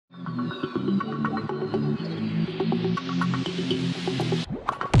Hello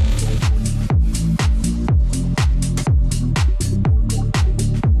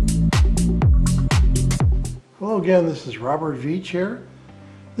again, this is Robert Veach here.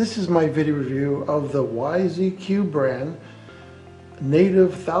 This is my video review of the YZQ brand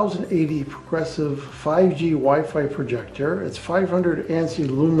native 1080 progressive 5G Wi-Fi projector. It's 500 ANSI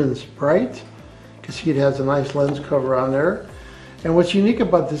lumens bright. You can see it has a nice lens cover on there. And what's unique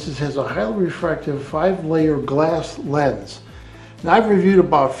about this is it has a highly refractive 5-layer glass lens. Now I've reviewed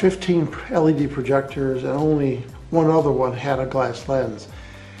about 15 LED projectors and only one other one had a glass lens.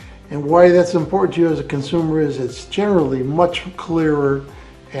 And why that's important to you as a consumer is it's generally much clearer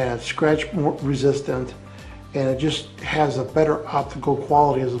and it's scratch resistant, and it just has a better optical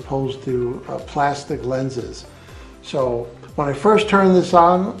quality as opposed to plastic lenses. So when I first turned this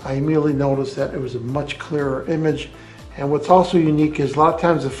on, I immediately noticed that it was a much clearer image. And what's also unique is a lot of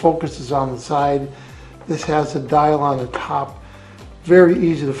times the focus is on the side. This has a dial on the top. Very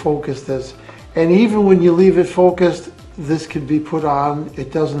easy to focus this. And even when you leave it focused, this can be put on.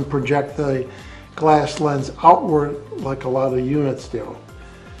 It doesn't project the glass lens outward like a lot of units do.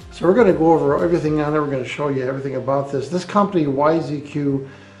 So we're going to go over everything on it. We're going to show you everything about this. This company, YZQ,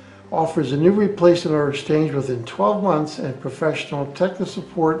 offers a new replacement or exchange within 12 months and professional technical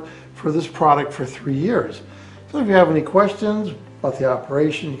support for this product for 3 years. So if you have any questions about the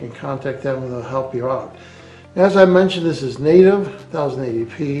operation, you can contact them and they'll help you out. As I mentioned, this is native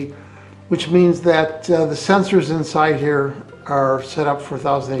 1080p. Which means that the sensors inside here are set up for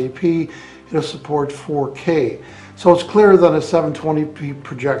 1080p. It'll support 4K. So it's clearer than a 720p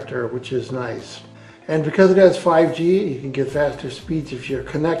projector, which is nice. And because it has 5G, you can get faster speeds if you're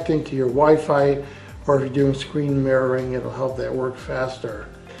connecting to your Wi-Fi or if you're doing screen mirroring, it'll help that work faster.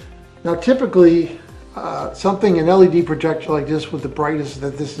 Now typically, an LED projector like this with the brightness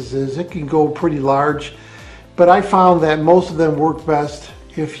that this is, it can go pretty large. But I found that most of them work best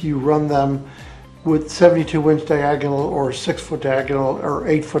if you run them with 72-inch diagonal or 6-foot diagonal or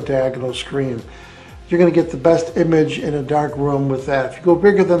 8-foot diagonal screen. You're going to get the best image in a dark room with that. If you go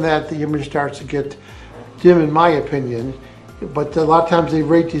bigger than that, the image starts to get dim in my opinion. But a lot of times they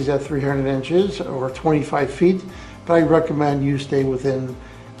rate these at 300 inches or 25 feet. But I recommend you stay within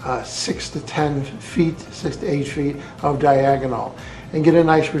 6 to 10 feet, 6 to 8 feet of diagonal. And get a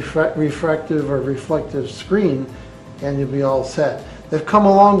nice refractive or reflective screen and you'll be all set. They've come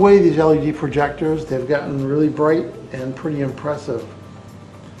a long way, these LED projectors. They've gotten really bright and pretty impressive.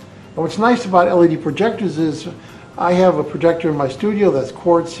 And what's nice about LED projectors is I have a projector in my studio that's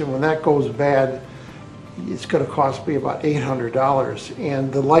quartz, and when that goes bad, it's going to cost me about $800.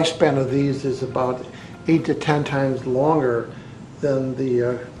 And the lifespan of these is about 8 to 10 times longer than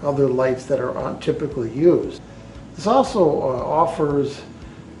the other lights that are typically used. This also offers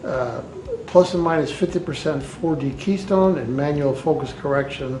plus and minus 50% 4D Keystone and manual focus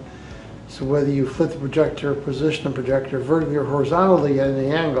correction. So whether you flip the projector, position the projector vertically or horizontally at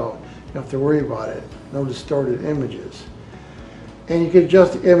any angle, you don't have to worry about it. No distorted images. And you can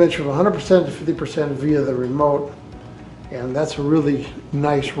adjust the image from 100% to 50% via the remote. And that's a really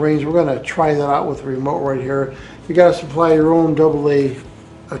nice range. We're going to try that out with the remote right here. You got to supply your own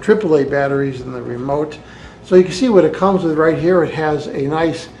AAA batteries in the remote. So you can see what it comes with right here. It has a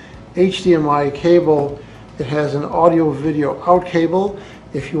nice HDMI cable. It has an audio video out cable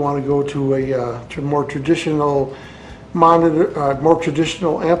if you want to go to a more traditional monitor, more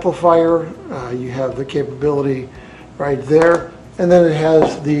traditional amplifier. You have the capability right there, and then it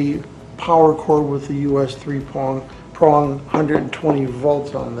has the power cord with the US 3-prong 120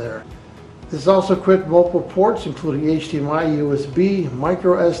 volts on there. This is also equipped with multiple ports including HDMI, USB,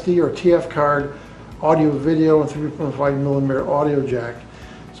 micro SD or TF card, audio video, and 3.5mm audio jack.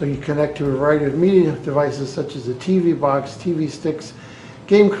 So you connect to a variety of media devices such as a TV box, TV sticks,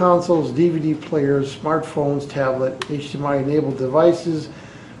 game consoles, DVD players, smartphones, tablet, HDMI-enabled devices,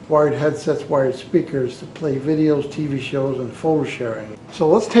 wired headsets, wired speakers to play videos, TV shows, and photo sharing. So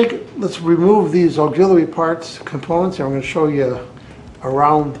let's remove these auxiliary parts, components, and I'm going to show you a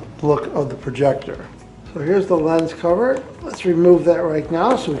round look of the projector. So here's the lens cover. Let's remove that right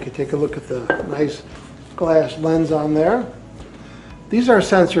now so we can take a look at the nice glass lens on there. These are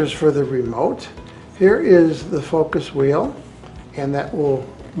sensors for the remote. Here is the focus wheel, and that will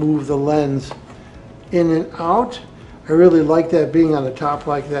move the lens in and out. I really like that being on the top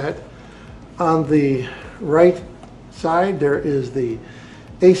like that. On the right side there is the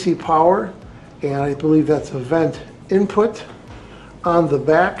AC power, and I believe that's a vent input. On the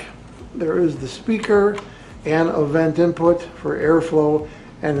back there is the speaker and a vent input for airflow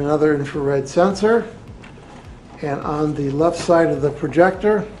and another infrared sensor. And on the left side of the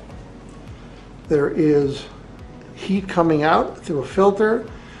projector There is heat coming out through a filter.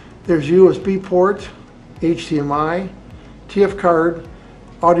 There's USB port, HDMI, TF card,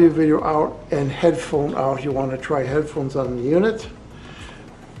 audio video out, and headphone out. You want to try headphones on the unit.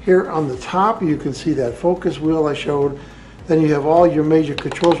 Here on the top you can see that focus wheel I showed. Then you have all your major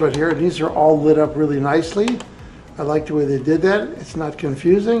controls right here, and these are all lit up really nicely. I like the way they did that. It's not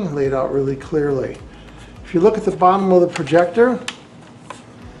confusing, laid out really clearly. If you look at the bottom of the projector,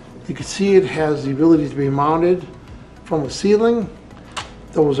 you can see it has the ability to be mounted from a ceiling.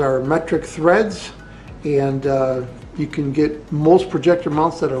 Those are metric threads, and you can get most projector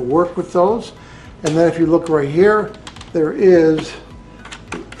mounts that'll work with those. And then if you look right here, there is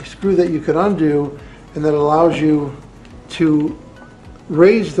a screw that you can undo, and that allows you to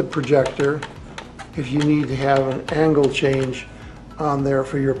raise the projector if you need to have an angle change on there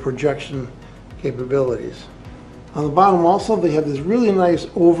for your projection capabilities. On the bottom also, they have this really nice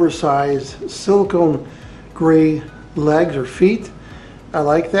oversized silicone gray legs or feet. I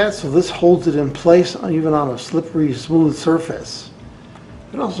like that, so this holds it in place even on a slippery smooth surface.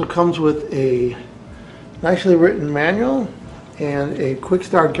 It also comes with a nicely written manual and a quick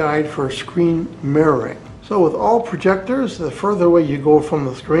start guide for screen mirroring. So with all projectors, the further away you go from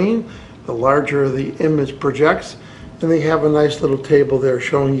the screen, the larger the image projects. And they have a nice little table there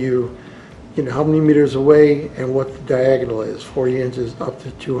showing you, how many meters away and what the diagonal is, 40 inches up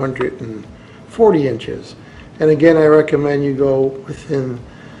to 240 inches. And again, I recommend you go within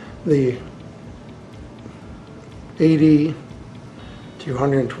the 80 to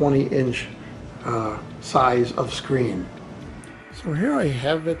 120 inch size of screen. So here I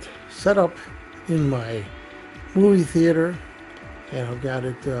have it set up in my movie theater, and I've got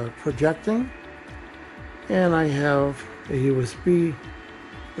it projecting, and I have a USB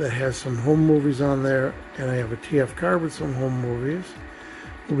that has some home movies on there, and I have a TF card with some home movies.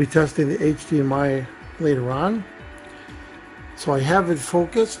 We'll be testing the HDMI later on. So I have it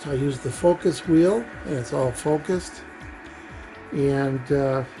focused. I use the focus wheel, and it's all focused. And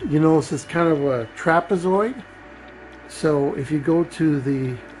you notice it's kind of a trapezoid. So if you go to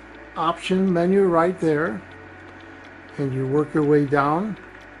the option menu right there, and you work your way down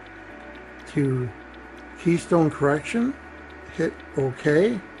to Keystone correction, hit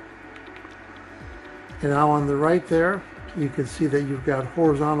OK. And now on the right there, you can see that you've got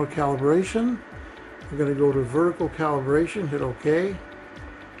horizontal calibration. We're going to go to vertical calibration, hit OK.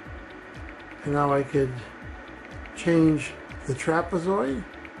 And now I could change the trapezoid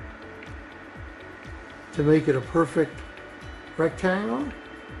to make it a perfect rectangle,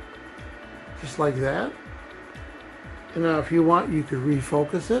 just like that. And now if you want, you could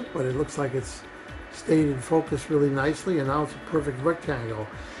refocus it, but it looks like it's stayed in focus really nicely, and now it's a perfect rectangle.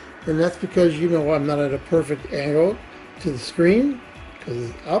 And that's because I'm not at a perfect angle to the screen, because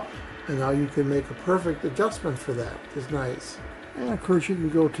it's up, and now you can make a perfect adjustment for that. It's nice. And of course you can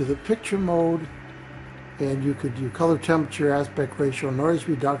go to the picture mode, and you could do color, temperature, aspect ratio, noise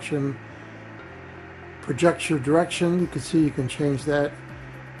reduction, projector direction. You can see you can change that.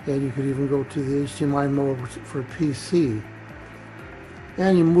 And you could even go to the HDMI mode for PC.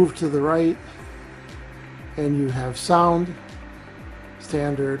 And you move to the right, and you have sound,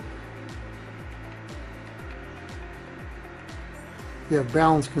 standard. You have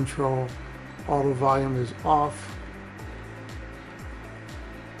balance control, auto volume is off.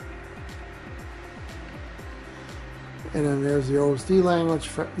 And then there's the OSD language.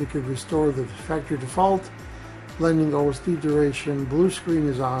 You could restore the factory default. Blending OSD duration, blue screen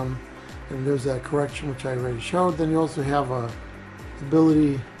is on, and there's that correction which I already showed. Then you also have a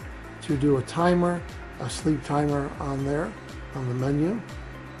ability to do a timer, a sleep timer on there, on the menu.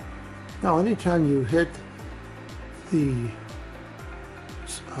 Now anytime you hit the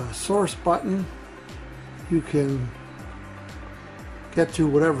source button, you can get to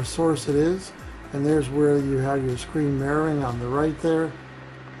whatever source it is, and there's where you have your screen mirroring on the right there.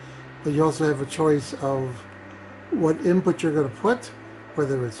 But you also have a choice of what input you're going to put,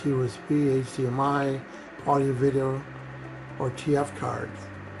 whether it's USB, HDMI, audio video, or TF card.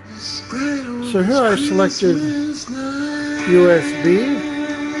 So here I selected USB,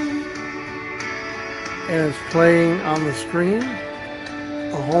 and it's playing on the screen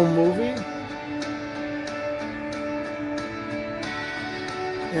a home movie,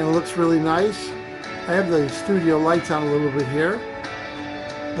 and it looks really nice. I have the studio lights on a little bit here,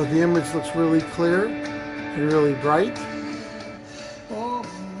 but the image looks really clear and really bright,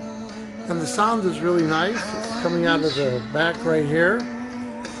 and the sound is really nice. It's coming out of the back right here,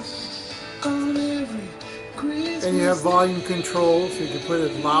 and you have volume control, so you can put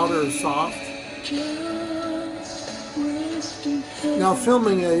it loud or soft. You Now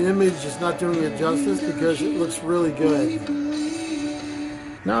filming an image is not doing it justice because it looks really good.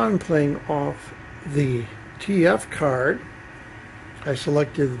 Now I'm playing off the TF card. I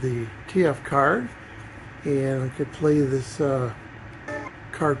selected the TF card and I could play this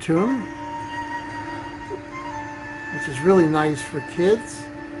cartoon, which is really nice for kids.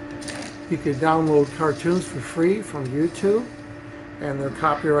 You could download cartoons for free from YouTube, and they're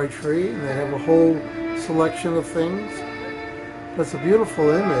copyright free, and they have a whole selection of things. That's a beautiful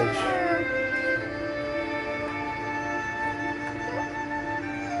image.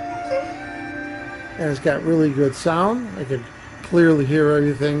 And it's got really good sound. I could clearly hear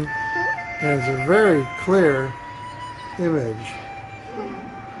everything, and it's a very clear image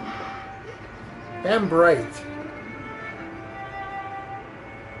and bright.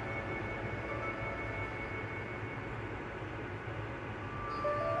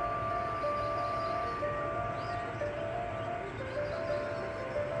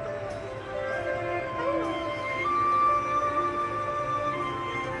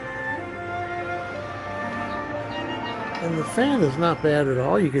 And the fan is not bad at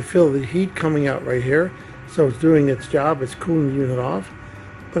all. You can feel the heat coming out right here. So it's doing its job. It's cooling the unit off.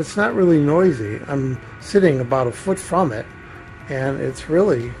 But it's not really noisy. I'm sitting about a foot from it, and it's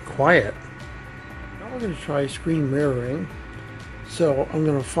really quiet. Now we're going to try screen mirroring. So I'm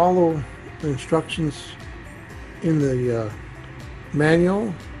going to follow the instructions in the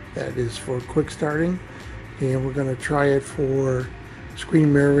manual that is for quick starting. And we're going to try it for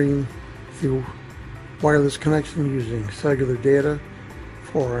screen mirroring through wireless connection using cellular data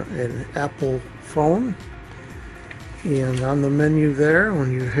for an Apple phone. And on the menu there,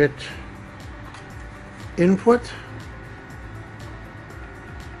 when you hit input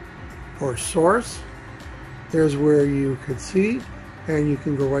or source, there's where you could see, and you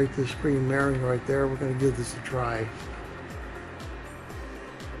can go right to screen mirroring right there. We're going to give this a try.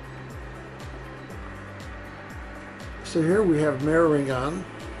 So here we have mirroring on,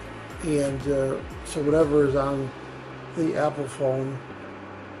 and so whatever is on the Apple phone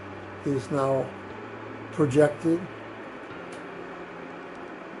is now projected,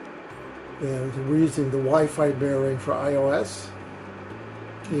 and we're using the Wi-Fi mirroring for iOS,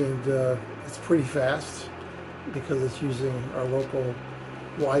 and it's pretty fast because it's using our local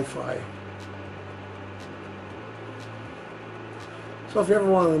Wi-Fi. So if you ever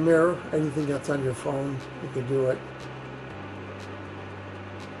want to mirror anything that's on your phone, you can do it.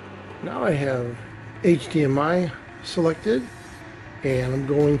 Now I have HDMI selected, and I'm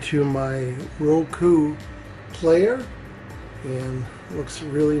going to my Roku player, and it looks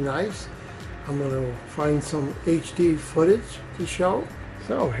really nice. I'm going to find some HD footage to show.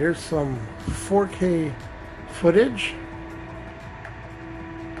 So here's some 4K footage.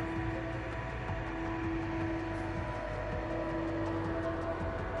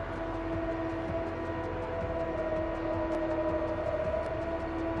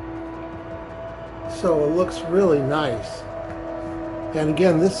 So it looks really nice. And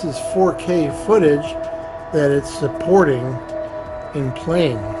again, this is 4K footage that it's supporting in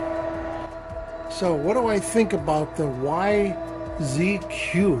playing. So what do I think about the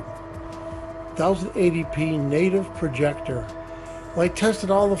YZQ 1080p native projector? Well, I tested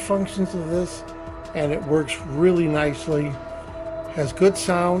all the functions of this, and it works really nicely. Has good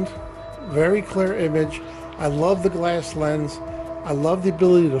sound, very clear image. I love the glass lens. I love the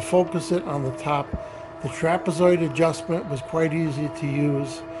ability to focus it on the top. The trapezoid adjustment was quite easy to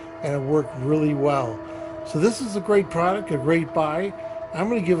use, and it worked really well. So this is a great product, a great buy. I'm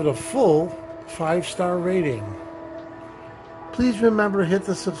going to give it a full 5-star rating. Please remember to hit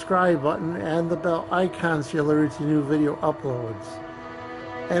the subscribe button and the bell icon so you're alerted to new video uploads.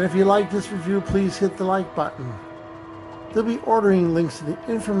 And if you like this review, please hit the like button. There'll be ordering links in the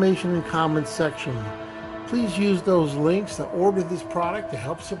information and comments section. Please use those links to order this product to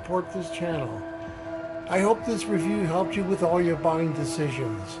help support this channel. I hope this review helped you with all your buying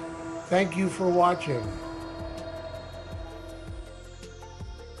decisions. Thank you for watching.